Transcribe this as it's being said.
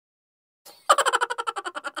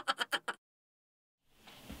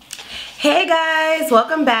Hey guys,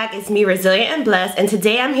 welcome back. It's me, Resilient and Blessed, and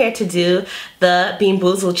today I'm here to do the Bean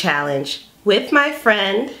Boozled challenge with my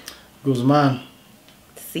friend Guzman.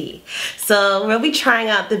 C. So we'll be trying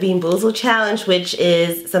out the Bean Boozled challenge, which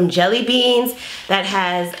is some jelly beans that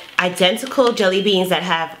has identical jelly beans that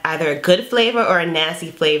have either a good flavor or a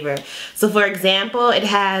nasty flavor. So for example, it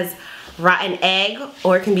has rotten egg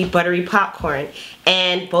or it can be buttery popcorn,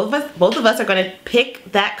 and both of us are going to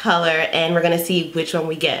pick that color and we're going to see which one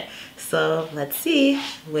we get. So let's see.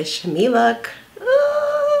 Wish me luck.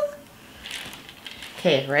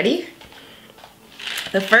 Okay, ready?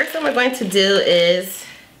 The first one we're going to do is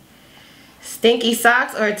Stinky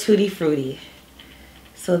Socks or Tutti Fruitti.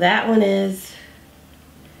 So that one is,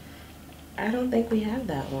 I don't think we have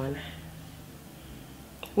that one.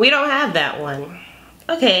 We don't have that one.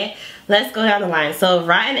 Okay, let's go down the line. So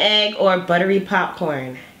rotten egg or buttery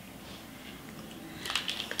popcorn.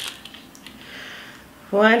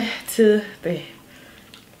 1, 2, 3.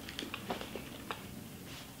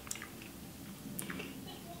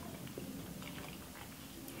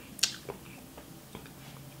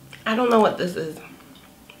 I don't know what this is.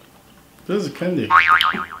 This is candy.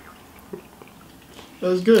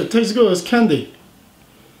 That's good. It tastes good. It's candy.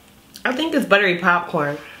 I think it's buttery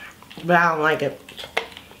popcorn, but I don't like it.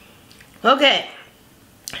 Okay,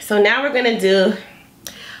 so now we're gonna do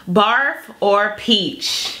Barf or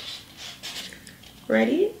Peach.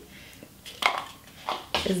 Ready?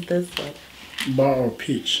 Is this one? Bar or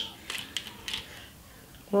peach?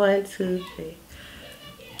 1, 2, 3.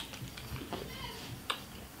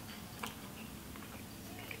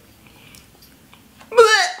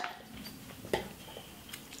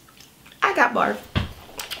 I got Barf.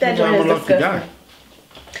 That joint is disgusting. Guy.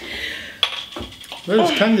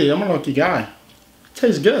 This is candy. I'm a lucky guy.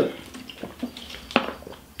 Tastes good.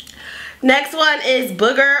 Next one is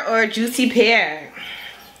Booger or Juicy Pear.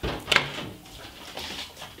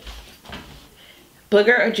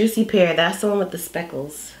 Booger or Juicy Pear. That's the one with the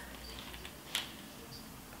speckles.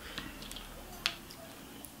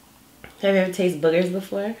 Have you ever tasted boogers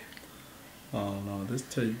before? Oh no, this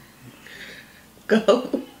tastes.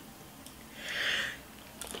 Go.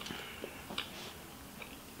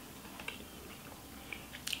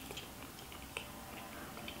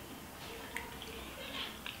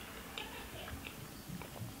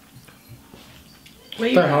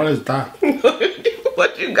 What the hell is that?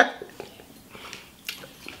 What you got?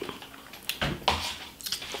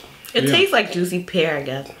 It tastes like Juicy Pear, I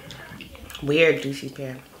guess. Weird Juicy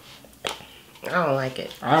Pear. I don't like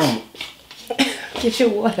it. I don't. Get your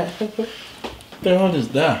water. What the hell is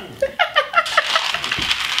that?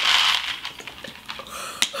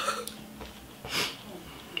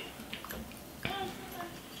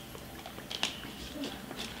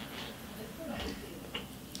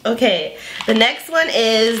 Okay, the next one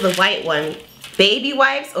is the white one. Baby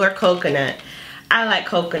wipes or coconut. I like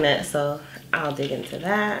coconut, so I'll dig into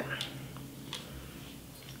that.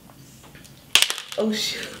 Oh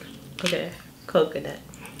shoot. Okay, coconut.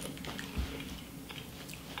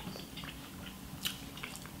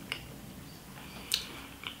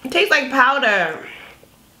 It tastes like powder.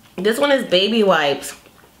 This one is baby wipes.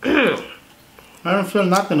 I don't feel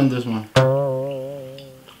nothing in this one. Oh.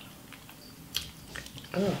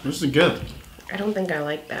 This is good. I don't think I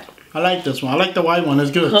like that. I like this one. I like the white one.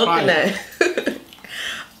 It's good. Coconut.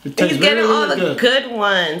 It tastes He's getting really, all really the good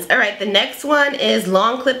ones. All right, the next one is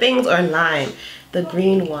long clippings or lime. The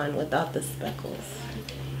green one without the speckles.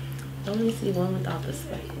 Let me see one without the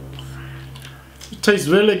speckles. It tastes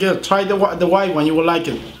really good. Try the white one. You will like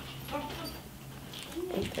it.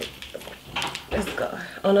 Okay. Let's go.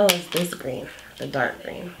 Oh no, it's this green. The dark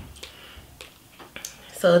green.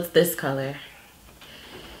 So it's this color.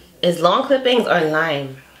 Is long clippings or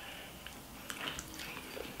lime?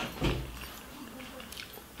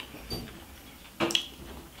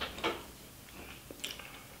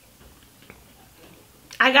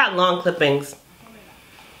 I got long clippings.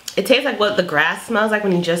 It tastes like what the grass smells like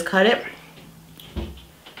when you just cut it.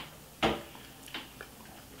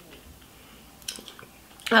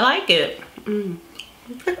 I like it.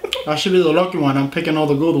 I should be the lucky one. I'm picking all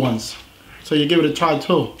the good ones. So you give it a try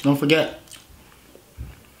too. Don't forget.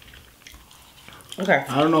 Okay.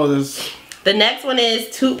 I don't know this. The next one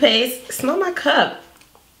is Toothpaste. Smell my cup.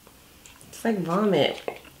 It's like vomit.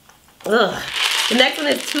 Ugh. The next one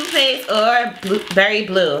is Toothpaste or Berry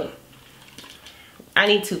Blue. I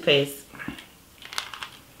need Toothpaste.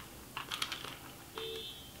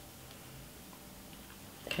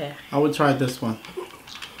 Okay. I would try this one.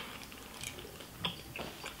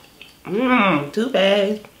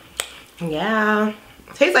 Toothpaste. Yeah.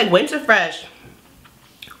 Tastes like Winter Fresh.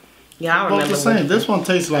 Yeah, I remember. Both the same. This one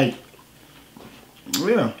tastes like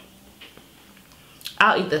Yeah.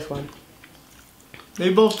 I'll eat this one.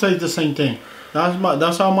 They both taste the same thing.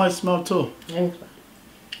 That's how mine smell too.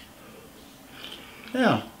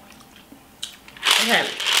 Yeah. Okay.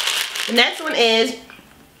 The next one is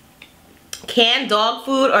canned dog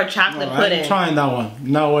food or chocolate pudding. I ain't trying that one.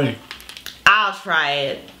 No way. I'll try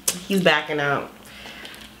it. He's backing out.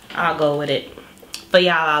 I'll go with it. But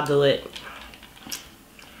y'all, I'll do it.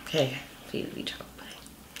 Okay. Please be chocolate pudding.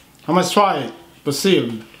 I'm gonna try it. But see,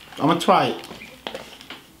 I'm gonna try it.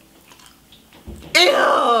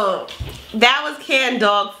 Ew! That was canned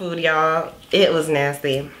dog food, y'all. It was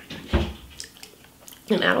nasty.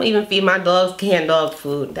 And I don't even feed my dogs canned dog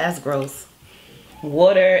food. That's gross.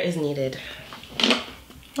 Water is needed.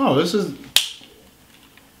 Oh, this is...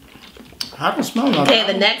 I don't smell nothing. Okay,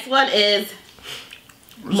 the next one is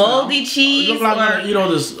moldy cheese. Look like I'm gonna eat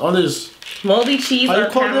all this. Moldy cheese or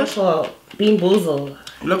caramel bean boozled.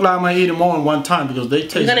 Look like I'm gonna eat them all in one time because they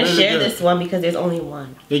taste really good. We're gonna share this one because there's only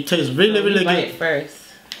one. They taste really good. Bite first.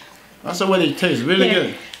 That's the way they taste, really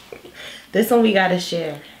good. This one we gotta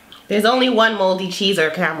share. There's only one moldy cheese or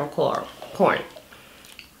caramel corn.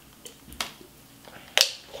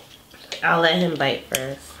 I'll let him bite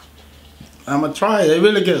first. I'm gonna try it. They're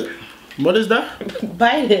really good. What is that?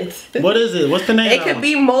 Bite it. What is it? What's the name? It could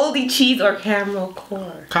be moldy cheese or caramel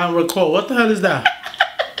corn. Caramel corn. What the hell is that?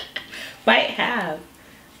 Bite half.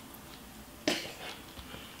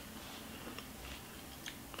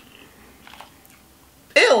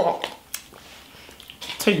 Ew.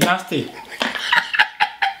 Tastes nasty.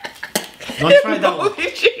 Don't try that one.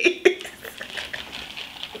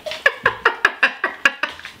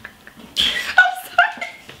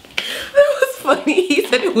 Funny, he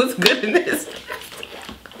said it was good in this.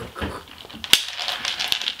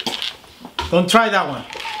 Don't try that one.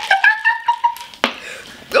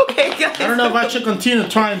 Okay, guys. I don't know if I should continue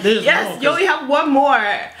trying this. Yes, you only have one more.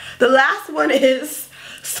 The last one is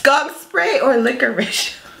skunk spray or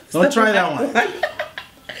licorice. Don't try that one.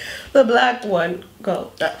 The black one.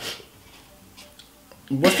 Go.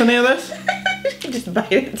 What's the name of this? Just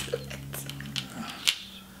bite it.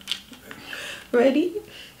 Ready?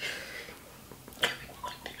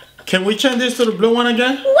 Can we change this to the blue one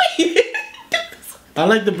again? Wait. I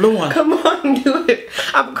like the blue one. Come on, do it.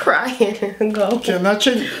 I'm crying. Go. Can I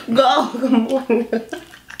change? Go. Come on.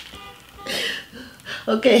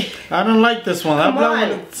 Okay. I don't like this one. Come on.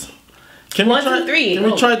 One. Can we 1, try? 2, 3. Can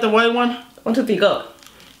we try the white one? 1, 2, 3. Go.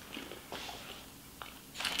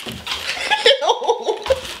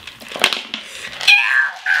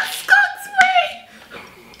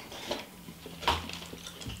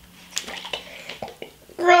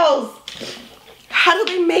 Gross. How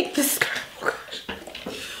do they make this?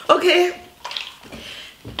 Okay.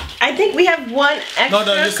 I think we have one extra.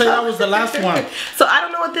 No, you said that was the last one. So I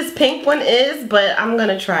don't know what this pink one is, but I'm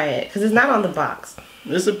gonna try it because it's not on the box.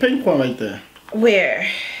 There's a pink one right there. Where?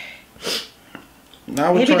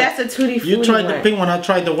 Now maybe that's a Tutti Fruitti. You tried the pink one, I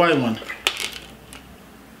tried the white one.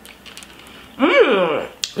 Mmm.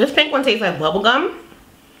 This pink one tastes like bubblegum.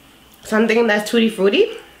 So I'm thinking that's Tutti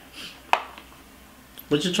Fruitti.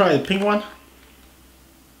 Would you try the pink one?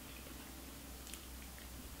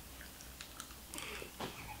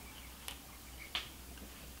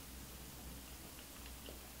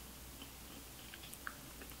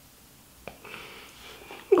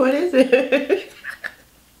 What is it?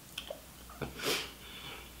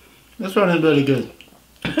 This one is really good.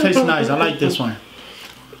 It tastes nice. I like this one.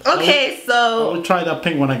 Okay, so I will try that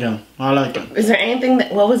pink one again. I like it. Is there anything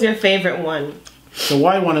that? What was your favorite one? The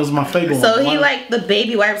white one is my favorite one. So he liked the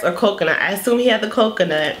baby wipes or coconut. I assume he had the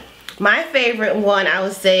coconut. My favorite one, I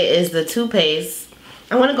would say, is the toothpaste.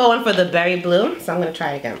 I want to go in for the berry blue, so I'm going to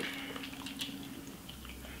try it again.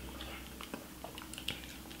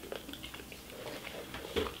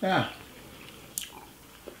 Yeah.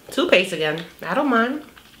 Toothpaste again. I don't mind.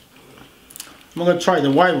 I'm going to try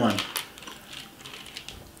the white one.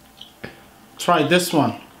 Try this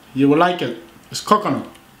one. You will like it. It's coconut.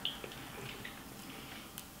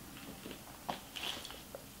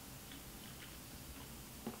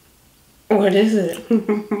 What is it?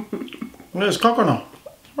 It's coconut.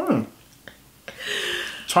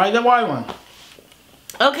 Try the white one.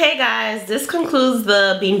 Okay guys, this concludes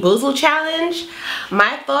the Bean Boozled challenge.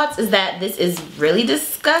 My thoughts is that this is really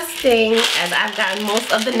disgusting as I've gotten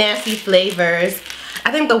most of the nasty flavors.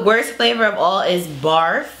 I think the worst flavor of all is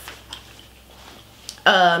Barf.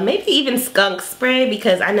 Maybe even skunk spray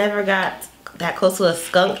because I never got that close to a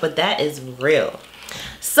skunk, but that is real.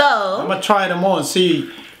 So I'm gonna try them all and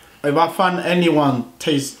see if I find anyone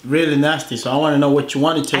tastes really nasty. So I want to know which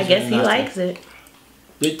one it tastes. I guess really he nasty. likes it.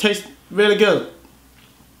 They taste really good.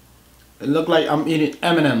 It looked like I'm eating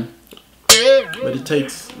M&M. But it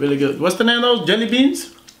tastes really good. What's the name of those? Jelly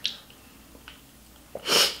beans?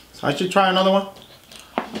 So I should try another one.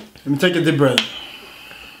 Let me take a deep breath.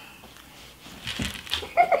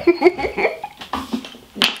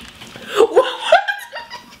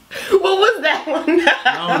 What was that one?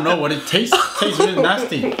 I don't know what it tastes. It tastes really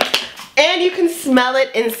nasty. And you can smell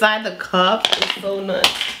it inside the cup. It's so nice.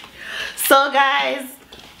 So guys,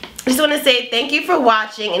 I just want to say thank you for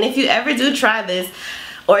watching. And if you ever do try this,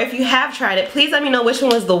 or if you have tried it, please let me know which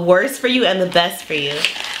one was the worst for you and the best for you.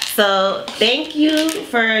 So thank you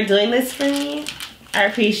for doing this for me. I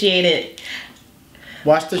appreciate it.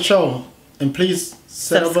 Watch the show and please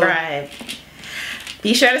subscribe.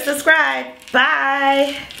 Be sure to subscribe.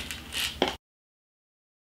 Bye.